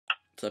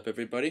What's up,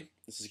 everybody?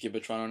 This is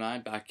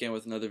Gibatron09 back again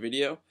with another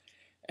video,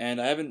 and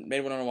I haven't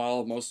made one in a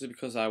while, mostly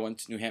because I went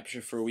to New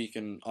Hampshire for a week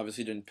and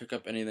obviously didn't pick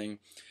up anything.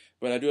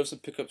 But I do have some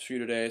pickups for you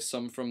today,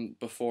 some from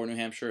before New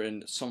Hampshire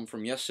and some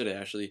from yesterday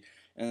actually.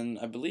 And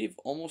I believe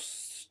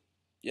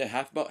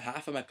about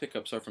half of my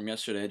pickups are from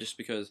yesterday, just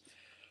because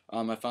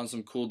I found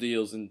some cool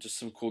deals and just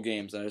some cool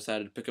games and I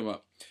decided to pick them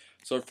up.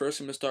 So first,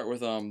 I'm gonna start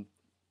with I'm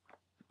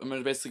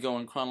gonna basically go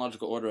in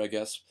chronological order, I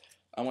guess.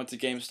 I went to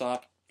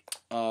GameStop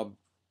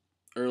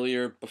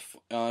earlier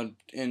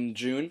in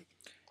June,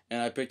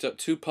 and I picked up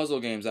two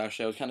puzzle games.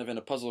 Actually, I was kind of in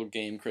a puzzle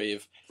game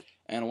crave,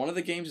 and one of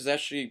the games is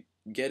actually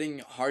getting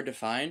hard to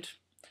find,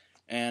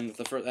 and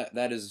the first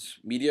that is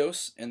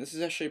Meteos, and this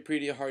is actually a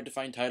pretty hard to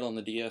find title on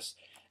the DS,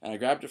 and I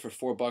grabbed it for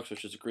 $4,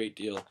 which is a great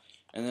deal.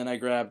 And then I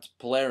grabbed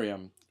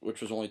Polarium, which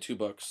was only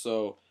 $2,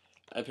 so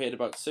I paid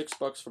about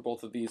 $6 for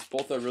both of these.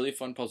 Both are really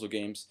fun puzzle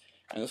games,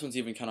 and this one's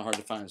even kind of hard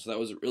to find, so that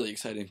was a really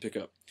exciting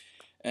pickup.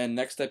 And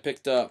next I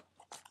picked up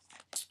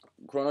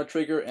Chrono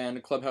Trigger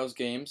and Clubhouse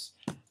Games,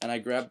 and I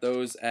grabbed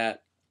those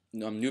at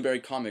Newbury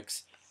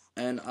Comics.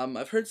 And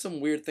I've heard some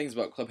weird things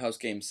about Clubhouse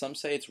Games. Some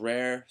say it's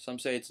rare, some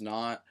say it's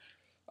not.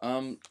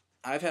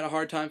 I've had a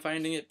hard time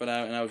finding it, but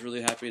I was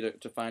really happy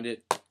to find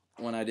it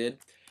when I did.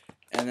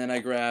 And then I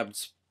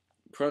grabbed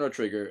Chrono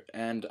Trigger,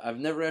 and I've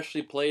never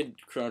actually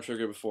played Chrono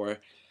Trigger before,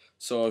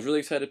 so I was really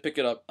excited to pick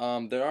it up. I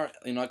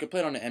could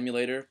play it on an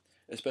emulator,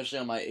 especially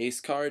on my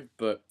Ace card,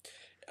 but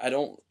I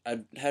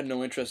had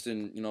no interest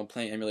in,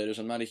 playing emulators.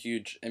 I'm not a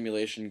huge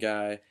emulation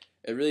guy.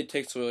 It really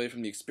takes away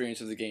from the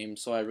experience of the game,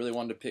 so I really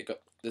wanted to pick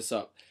this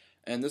up.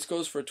 And this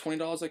goes for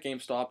 $20 at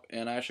GameStop,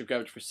 and I actually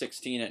grabbed it for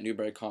 $16 at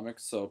Newbury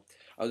Comics, so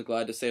I was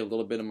glad to save a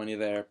little bit of money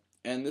there.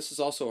 And this is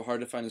also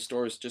hard to find in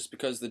stores just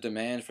because the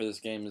demand for this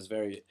game is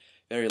very,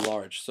 very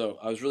large, so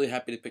I was really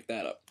happy to pick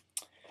that up.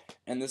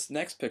 And this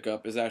next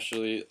pickup is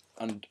actually,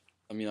 I'm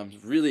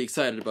really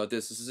excited about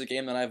this. This is a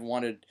game that I've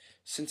wanted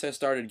since I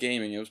started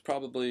gaming. It was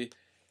probably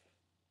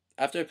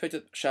after I picked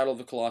up Shadow of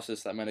the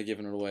Colossus that might have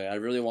given it away. I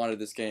really wanted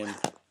this game,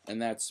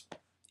 and that's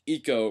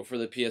Ico for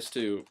the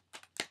PS2.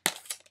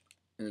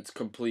 And it's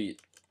complete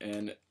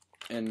and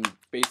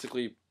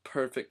basically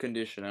perfect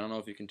condition. I don't know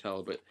if you can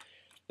tell, but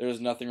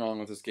there's nothing wrong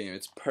with this game.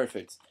 It's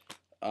perfect.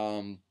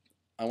 I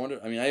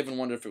even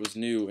wonder if it was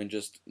new and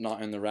just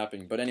not in the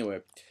wrapping. But anyway,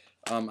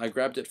 I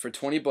grabbed it for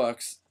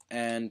 $20,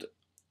 and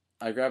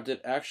I grabbed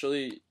it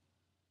actually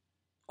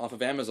off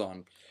of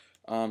Amazon.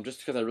 Just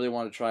because I really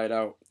wanted to try it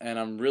out, and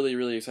I'm really,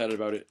 really excited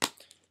about it.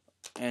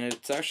 And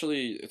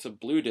it's a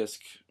blue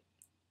disc,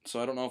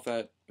 so I don't know if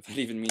that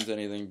even means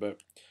anything, but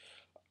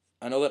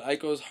I know that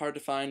Ico is hard to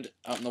find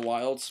out in the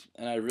wilds,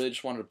 and I really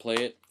just wanted to play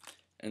it,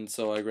 and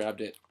so I grabbed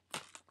it.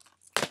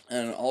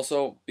 And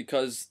also,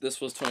 because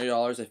this was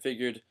 $20, I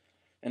figured,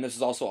 and this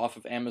is also off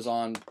of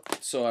Amazon,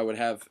 so I would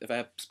have, if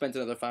I spent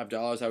another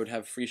 $5, I would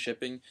have free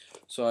shipping,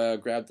 so I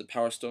grabbed the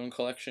Power Stone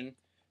collection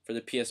for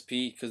the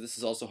PSP, because this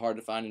is also hard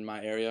to find in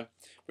my area,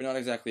 but not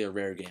exactly a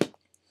rare game.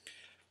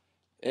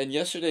 And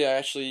yesterday I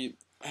actually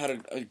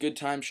had a good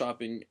time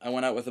shopping. I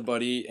went out with a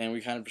buddy, and we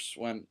kind of just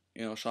went,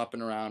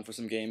 shopping around for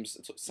some games.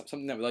 It's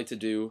something that we like to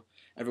do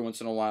every once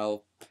in a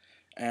while.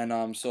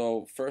 And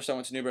so first I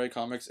went to Newbury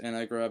Comics, and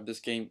I grabbed this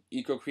game,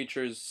 Eco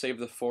Creatures Save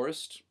the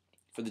Forest,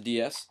 for the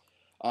DS.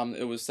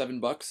 It was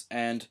 $7,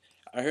 and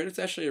I heard it's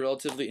actually a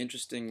relatively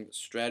interesting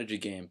strategy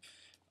game.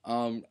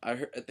 I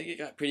think it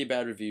got pretty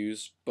bad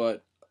reviews,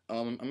 but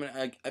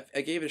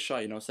I gave it a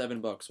shot,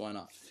 $7, why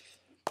not?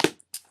 And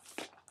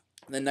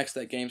then next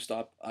at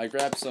GameStop, I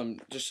grabbed some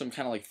kind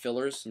of like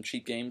fillers, some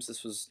cheap games.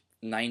 This was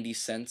 90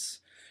 cents,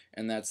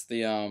 and that's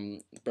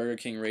the Burger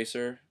King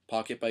Racer,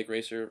 Pocket Bike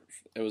Racer.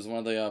 It was one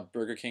of the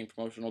Burger King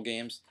promotional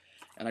games,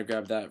 and I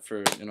grabbed that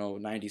for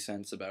 90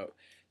 cents about.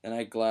 Then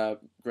I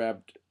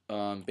grabbed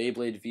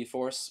Beyblade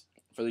V-Force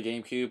for the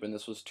GameCube, and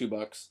this was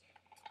 $2.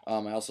 I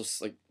also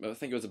I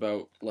think it was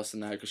about less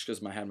than that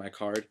because I had my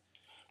card.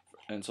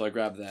 And so I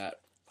grabbed that.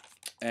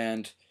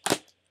 And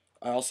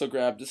I also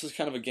grabbed, this is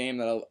kind of a game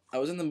that I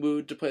was in the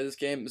mood to play this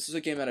game. This is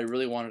a game that I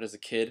really wanted as a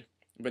kid,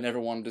 but never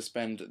wanted to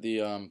spend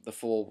the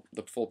full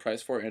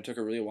price for it, and it took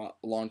a really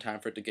long time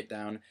for it to get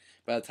down.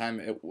 By the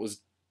time it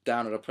was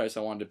down at a price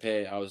I wanted to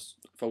pay, I was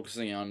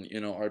focusing on,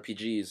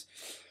 RPGs.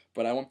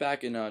 But I went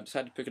back and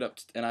decided to pick it up,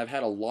 and I've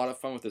had a lot of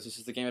fun with this. This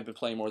is the game I've been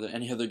playing more than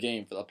any other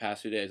game for the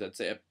past few days. I'd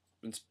say I've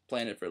been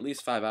playing it for at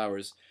least 5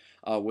 hours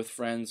with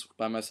friends,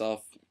 by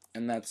myself,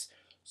 and that's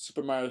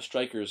Super Mario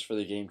Strikers for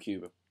the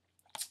GameCube.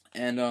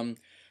 And I'm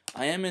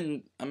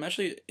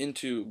actually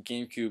into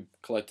GameCube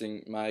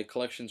collecting. My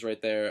collection's right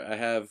there. I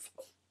have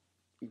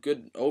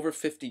over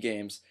 50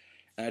 games,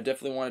 and I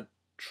definitely want to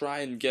try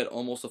and get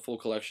almost a full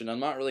collection.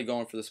 I'm not really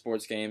going for the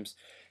sports games.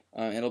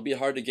 And it'll be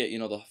hard to get,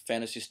 the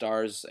Phantasy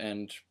Stars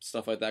and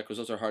stuff like that, because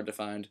those are hard to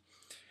find.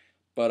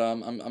 But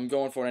I'm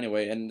going for it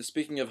anyway. And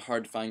speaking of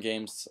hard to find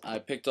games, I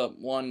picked up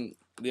one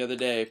the other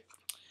day,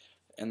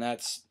 and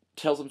that's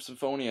Tales of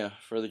Symphonia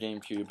for the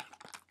GameCube,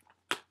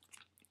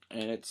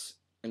 and it's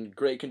in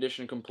great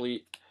condition,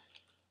 complete.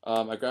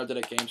 I grabbed it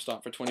at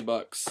GameStop for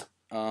 $20.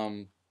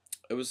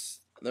 It was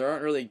there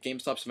aren't really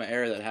GameStops in my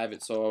area that have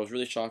it, so I was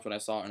really shocked when I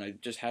saw it, and I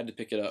just had to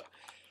pick it up.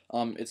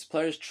 It's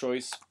Player's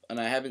Choice, and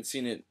I haven't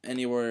seen it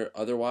anywhere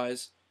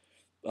otherwise.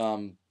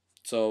 Um,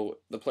 so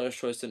the Player's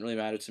Choice didn't really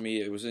matter to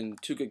me. It was in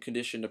too good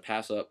condition to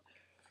pass up,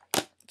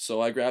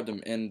 so I grabbed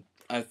them. And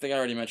I think I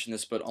already mentioned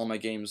this, but all my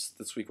games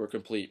this week were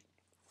complete.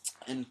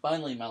 And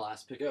finally, my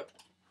last pickup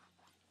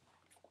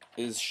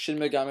is Shin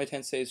Megami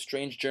Tensei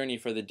Strange Journey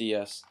for the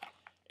DS,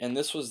 and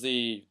this was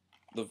the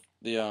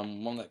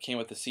one that came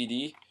with the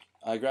CD.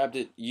 I grabbed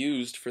it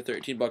used for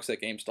 $13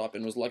 at GameStop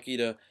and was lucky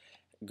to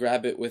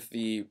grab it with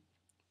the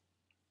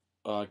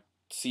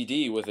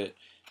CD with it,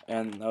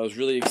 and I was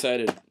really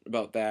excited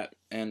about that.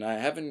 And I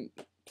haven't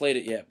played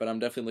it yet, but I'm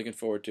definitely looking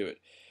forward to it.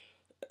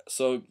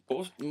 So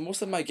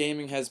most of my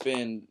gaming has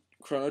been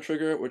Chrono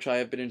Trigger, which I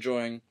have been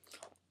enjoying.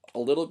 A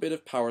little bit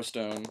of Power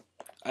Stone.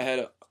 I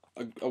had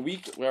a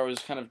week where I was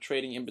kind of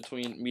trading in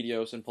between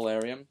Meteos and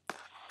Polarium,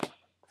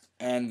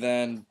 and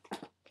then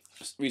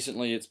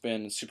recently it's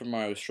been Super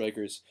Mario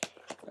Strikers,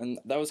 and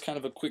that was kind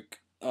of a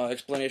quick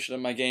explanation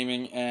of my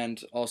gaming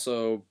and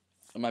also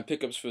my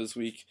pickups for this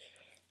week,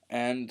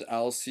 and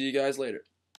I'll see you guys later.